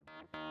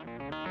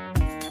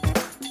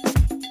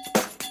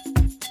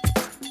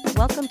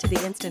Welcome to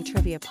the Instant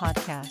Trivia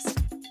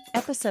Podcast,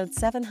 episode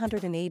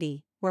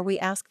 780, where we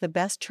ask the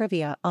best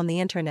trivia on the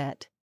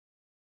internet.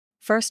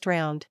 First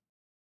round.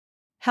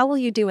 How will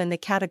you do in the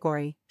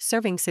category,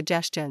 serving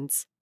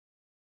suggestions?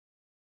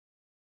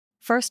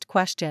 First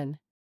question.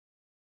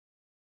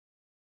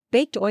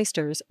 Baked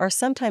oysters are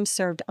sometimes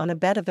served on a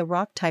bed of the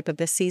rock type of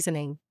this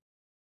seasoning.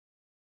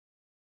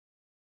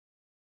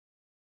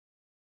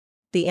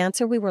 The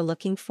answer we were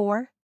looking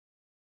for?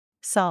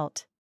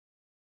 Salt.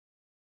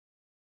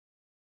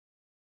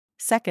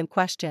 Second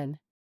question.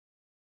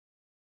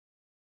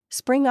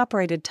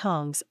 Spring-operated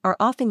tongs are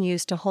often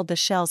used to hold the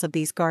shells of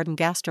these garden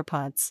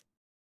gastropods.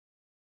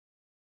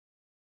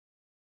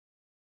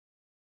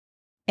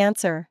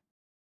 Answer.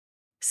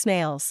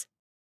 Snails.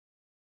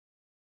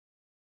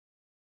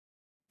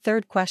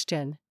 Third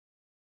question.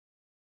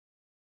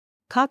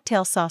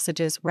 Cocktail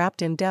sausages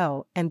wrapped in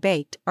dough and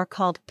baked are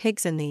called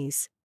pigs in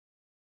these.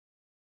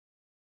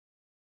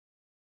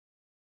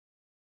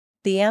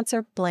 The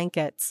answer,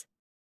 blankets.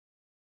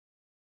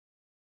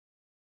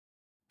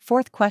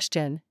 Fourth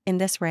question, in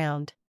this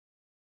round.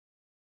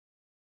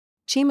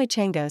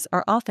 Chimichangas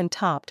are often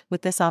topped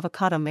with this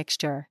avocado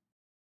mixture.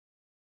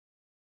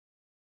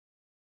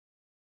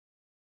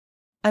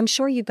 I'm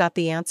sure you got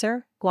the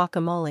answer,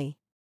 guacamole.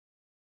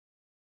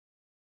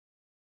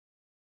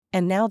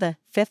 And now the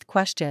fifth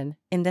question,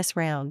 in this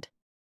round.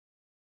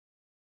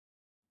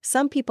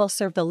 Some people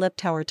serve the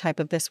Liptauer type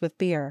of this with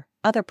beer,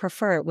 others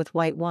prefer it with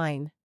white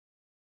wine.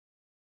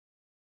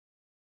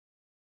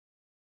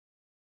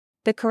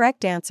 The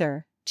correct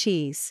answer,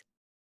 cheese.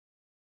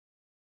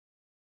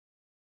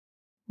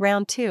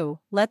 Round 2,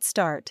 let's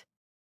start.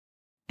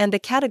 And the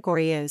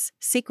category is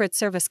Secret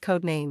Service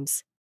code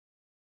names.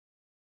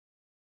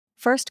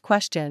 First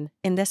question,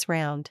 in this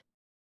round.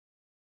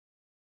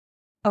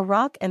 A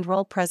rock and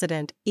roll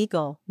president,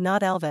 Eagle,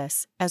 not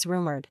Elvis, as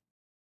rumored.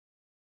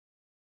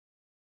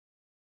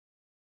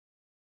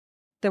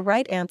 The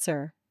right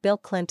answer, Bill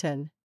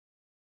Clinton.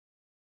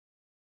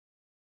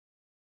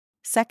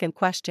 Second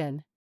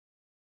question.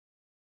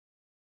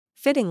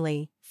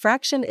 Fittingly,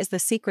 Fraction is the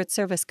Secret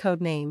Service code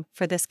name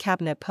for this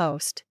cabinet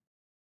post.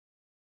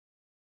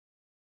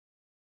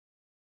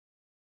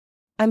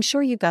 I'm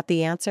sure you got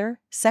the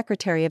answer,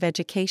 Secretary of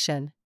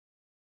Education.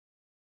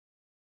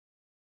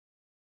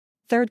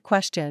 Third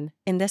question,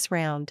 in this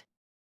round.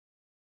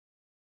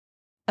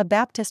 A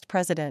Baptist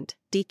president,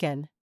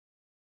 deacon.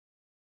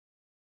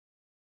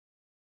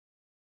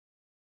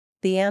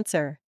 The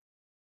answer.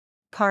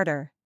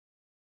 Carter.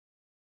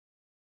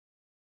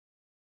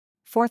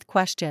 Fourth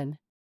question.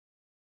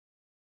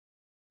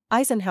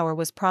 Eisenhower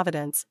was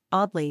Providence,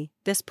 oddly,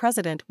 this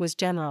president was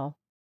General.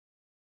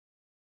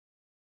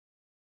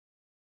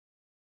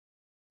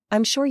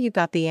 I'm sure you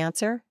got the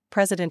answer,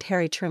 President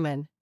Harry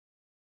Truman.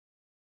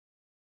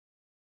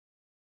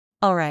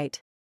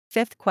 Alright.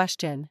 Fifth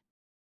question.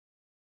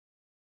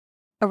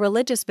 A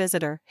religious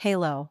visitor,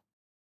 halo.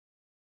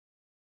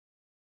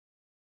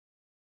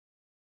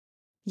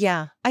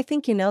 Yeah, I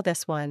think you know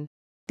this one.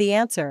 The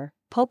answer,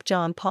 Pope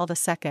John Paul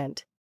II.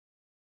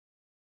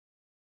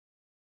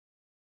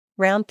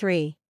 Round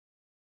 3.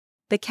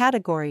 The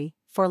category,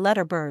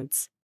 four-letter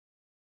birds.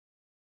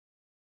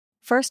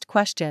 First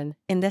question,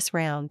 in this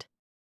round.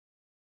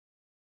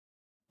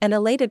 An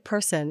elated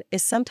person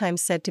is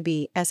sometimes said to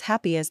be as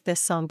happy as this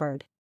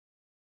songbird.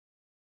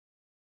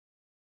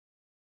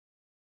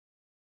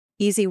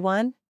 Easy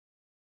one?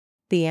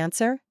 The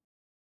answer?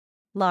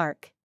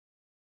 Lark.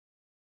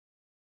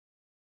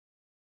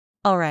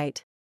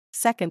 Alright.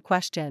 Second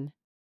question.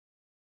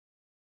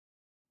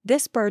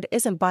 This bird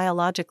isn't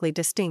biologically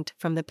distinct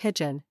from the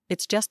pigeon,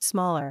 it's just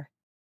smaller.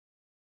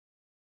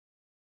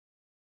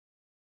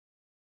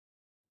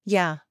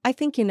 Yeah, I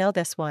think you know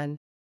this one.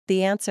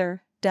 The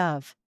answer,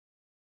 dove.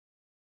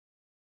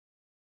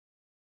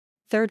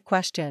 Third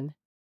question.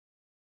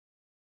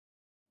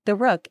 The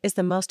rook is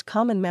the most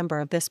common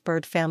member of this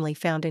bird family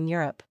found in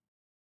Europe.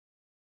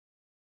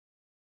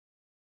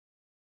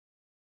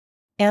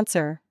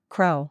 Answer,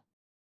 crow.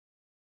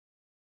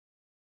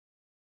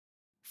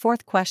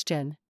 Fourth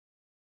question.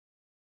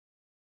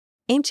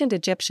 Ancient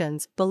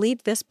Egyptians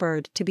believed this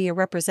bird to be a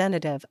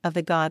representative of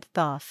the god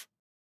Thoth.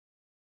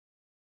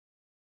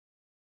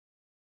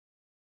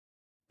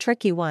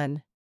 Tricky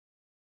one.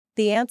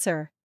 The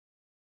answer.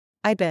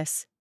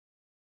 Ibis.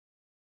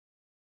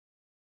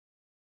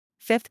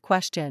 Fifth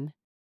question.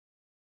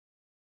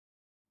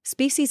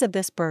 Species of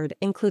this bird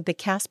include the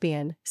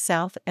Caspian,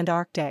 South and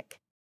Arctic.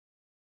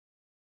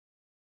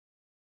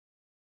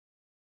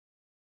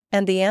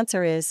 And the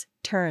answer is,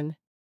 tern.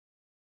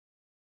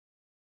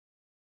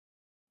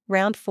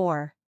 Round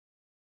 4.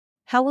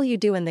 How will you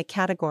do in the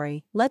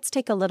category, let's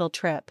take a little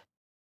trip.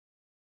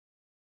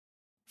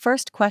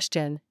 First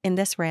question, in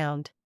this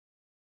round.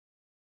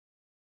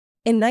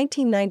 In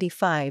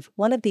 1995,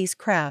 one of these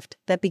craft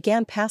that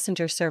began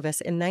passenger service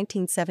in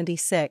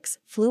 1976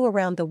 flew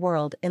around the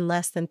world in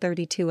less than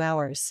 32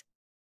 hours.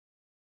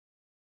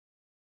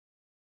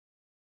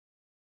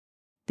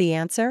 The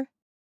answer?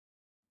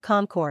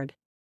 Concorde.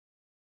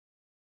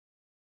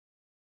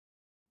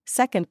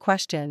 Second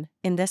question,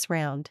 in this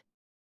round.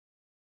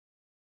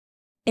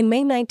 In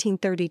May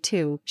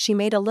 1932, she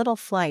made a little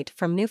flight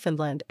from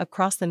Newfoundland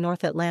across the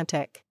North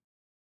Atlantic.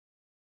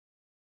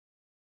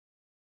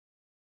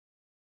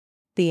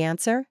 The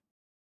answer?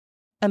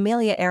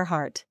 Amelia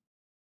Earhart.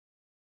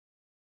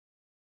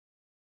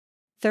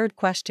 Third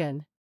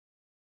question.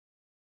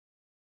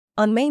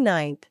 On May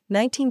 9,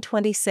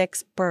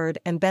 1926, Byrd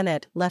and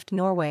Bennett left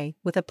Norway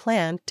with a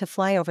plan to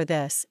fly over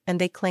this, and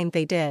they claimed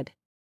they did.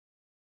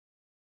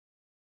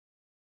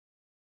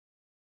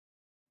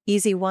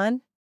 Easy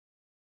one?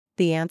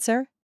 The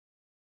answer?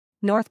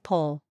 North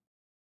Pole.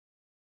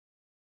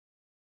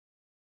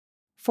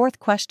 Fourth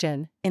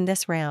question, in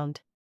this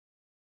round.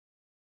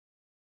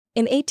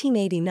 In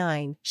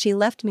 1889, she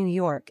left New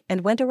York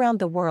and went around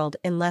the world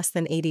in less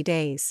than 80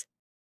 days.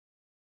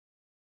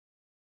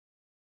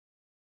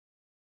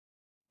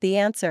 The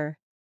answer?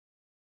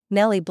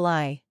 Nellie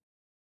Bly.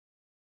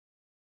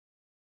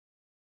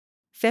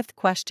 Fifth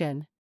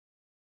question.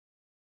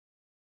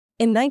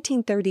 In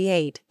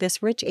 1938,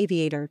 this rich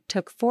aviator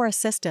took 4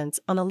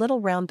 assistants on a little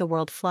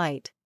round-the-world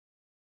flight.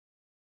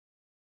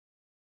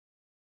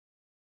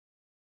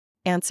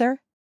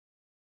 Answer?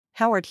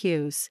 Howard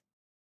Hughes.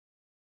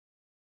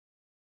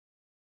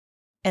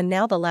 And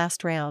now the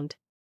last round.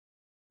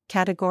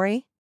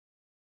 Category?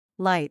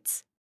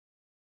 Lights.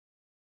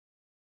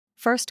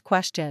 First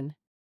question.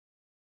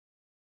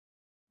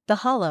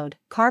 The hollowed,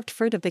 carved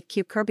fruit of the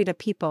Cucurbita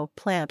pepo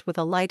plant with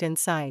a light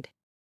inside.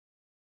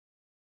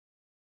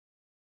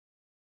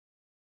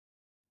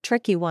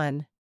 Tricky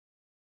one.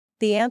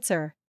 The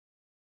answer?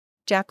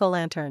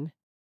 Jack-o'-lantern.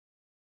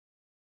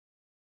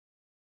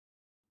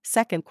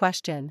 Second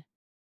question.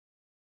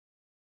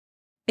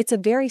 It's a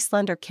very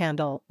slender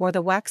candle or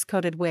the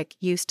wax-coated wick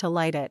used to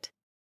light it.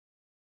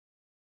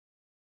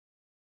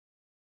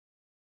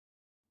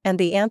 And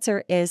the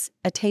answer is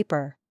a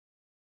taper.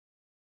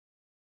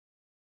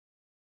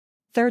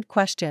 Third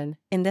question,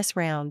 in this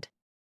round.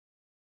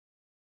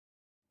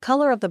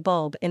 Color of the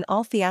bulb in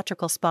all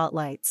theatrical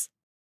spotlights.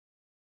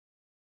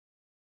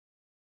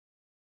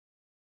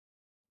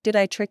 Did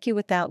I trick you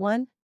with that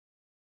one?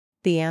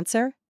 The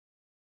answer?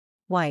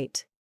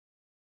 White.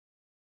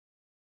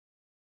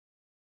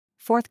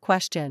 Fourth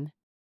question.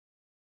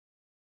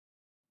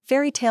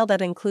 Fairy tale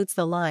that includes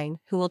the line,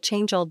 "Who will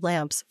change old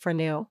lamps for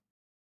new?"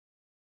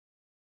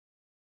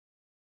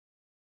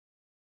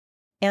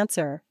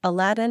 Answer,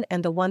 Aladdin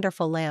and the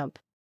Wonderful Lamp.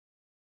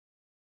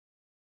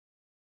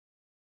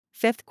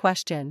 Fifth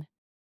question.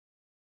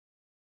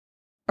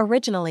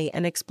 Originally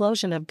an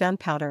explosion of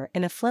gunpowder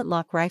in a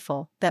flintlock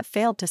rifle that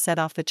failed to set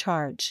off the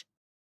charge.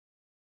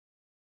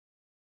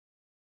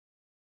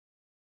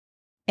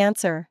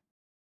 Answer.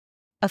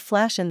 A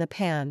flash in the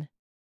pan.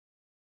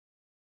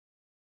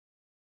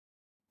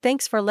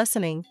 Thanks for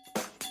listening.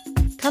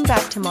 Come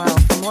back tomorrow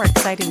for more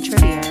exciting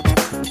trivia.